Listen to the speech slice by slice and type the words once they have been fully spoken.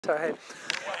All right.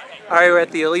 All right, we're at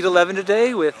the Elite 11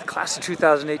 today with class of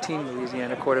 2018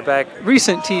 Louisiana quarterback,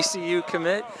 recent TCU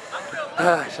commit,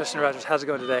 Justin Rogers. How's it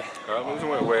going today? It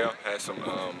went well. Had some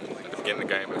at the beginning of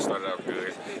the game. I started out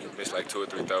good. Missed like 2 or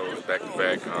 3 throws back to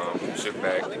back. Shift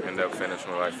back. Ended up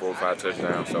finishing with like 4 or 5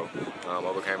 touchdowns. So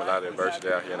overcame a lot of adversity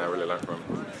out here, and I really learned from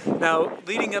it. Now,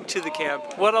 leading up to the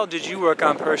camp, what all did you work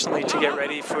on personally to get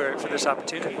ready for this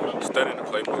opportunity? Studying the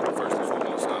playbook first and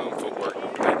foremost. Footwork.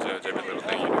 They judge every little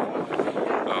thing you do.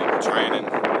 Training,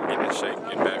 getting in shape,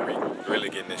 getting back, really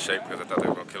getting in shape because I thought they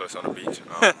were going to kill us on the beach.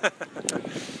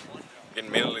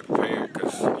 Getting mentally prepared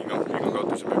because you're gonna go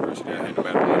through some adversity out here no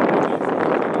matter what.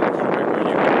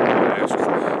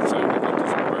 So you're going to go through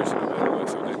some adversity no matter what.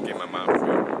 So just get my mind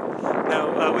prepared.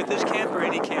 Now, with this camp or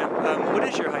any camp, what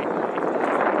is your height?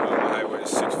 My height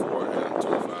was 6'4" and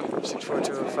 205. 6'4",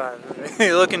 205.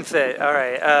 You're looking fit. All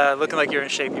right. Looking like you're in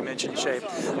shape. You mentioned shape.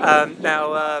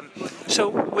 So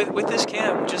with this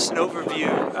camp, just an overview,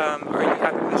 are you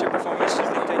happy with your performance? Do you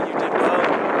think that you did well?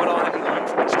 What all have you learned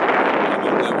from this camp?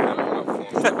 I'm never happy with my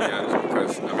performance, to be honest,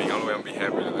 because, the only way I'm going to be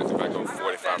happy is if I go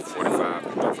 45-45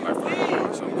 and throw for like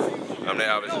 5 So I'm not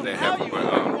obviously that happy, but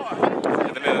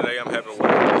at the end of the day, I'm happy with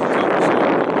what I'm accomplishing.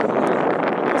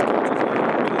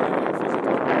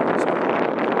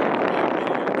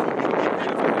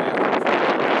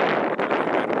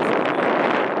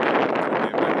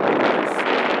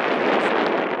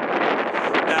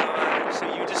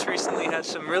 Recently had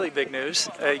some really big news.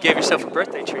 You gave yourself a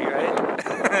birthday tree, right?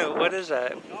 What is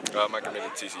that? I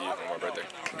committed to TCU for my birthday.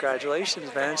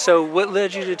 Congratulations, man. So what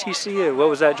led you to TCU? What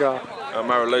was that draw?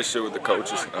 My relationship with the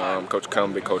coaches, Coach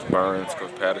Cumbie, Coach Burns,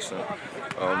 Coach Patterson.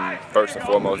 First and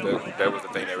foremost, that was the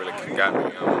thing that really got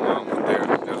me. My mom was there.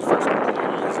 That was the first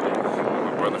school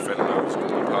my brother fell in love with school.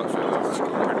 My pops fell in love with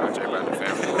school. Pretty much everybody in the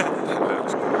family loved the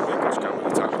school. Coach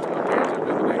Cumbie talking to my parents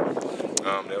every other day.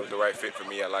 That was the right fit for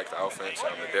me. I like the offense, the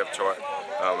depth chart,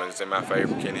 and it's in my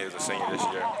favor. Kenny is a senior this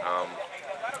year.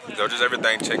 So just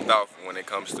everything checked off when it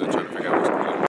comes to trying to figure out what school.